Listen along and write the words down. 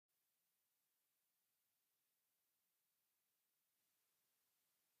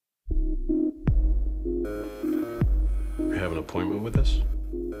have an appointment with us?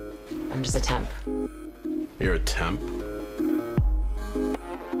 I'm just a temp. You're a temp?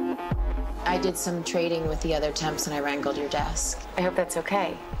 I did some trading with the other temps and I wrangled your desk. I hope that's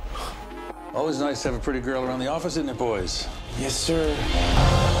okay. Always nice to have a pretty girl around the office, isn't it, boys? Yes, sir.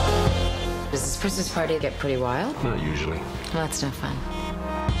 Does this Christmas party get pretty wild? Not usually. Well, that's no fun.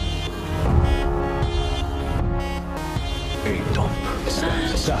 Hey, don't.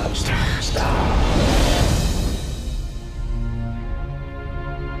 Stop.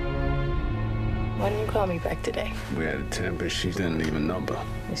 Why didn't you call me back today? We had a temp, but she didn't leave a number.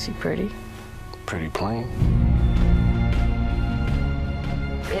 Is she pretty? Pretty plain.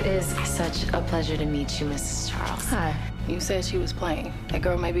 It is such a pleasure to meet you, Mrs. Charles. Hi. You said she was plain. That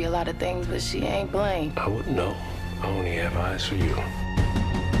girl may be a lot of things, but she ain't plain. I wouldn't know. I only have eyes for you.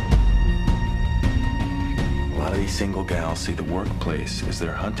 A lot of these single gals see the workplace as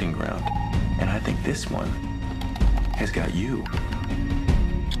their hunting ground. And I think this one has got you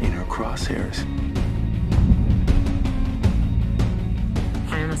in her crosshairs.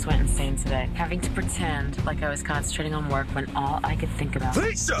 I almost went insane today, having to pretend like I was concentrating on work when all I could think about...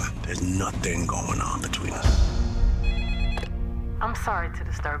 Lisa! There's nothing going on between us. I'm sorry to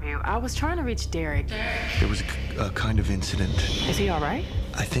disturb you. I was trying to reach Derek. There was a kind of incident. Is he all right?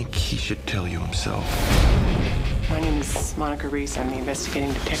 I think he should tell you himself. My name is Monica Reese. I'm the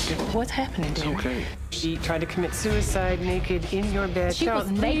investigating detective. What's happening, Derek? Okay. She tried to commit suicide naked in your bed. She was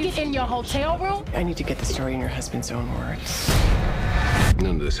naked in your hotel room? I need to get the story in your husband's own words.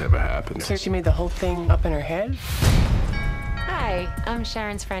 None of this ever happened. So she made the whole thing up in her head? Hi, I'm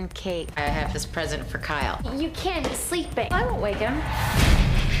Sharon's friend Kate. I have this present for Kyle. You can't, he's sleeping. I won't wake him.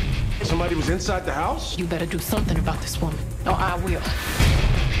 Somebody was inside the house? You better do something about this woman, or I will.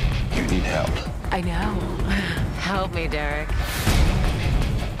 You need help. I know. Help me, Derek.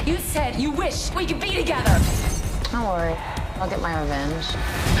 You said you wish we could be together. Don't worry, I'll get my revenge.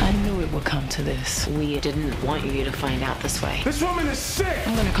 I knew it would come to this. We didn't want you to find out this way. This woman is sick!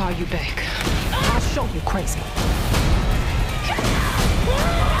 I'm gonna call you back. I'll show you crazy.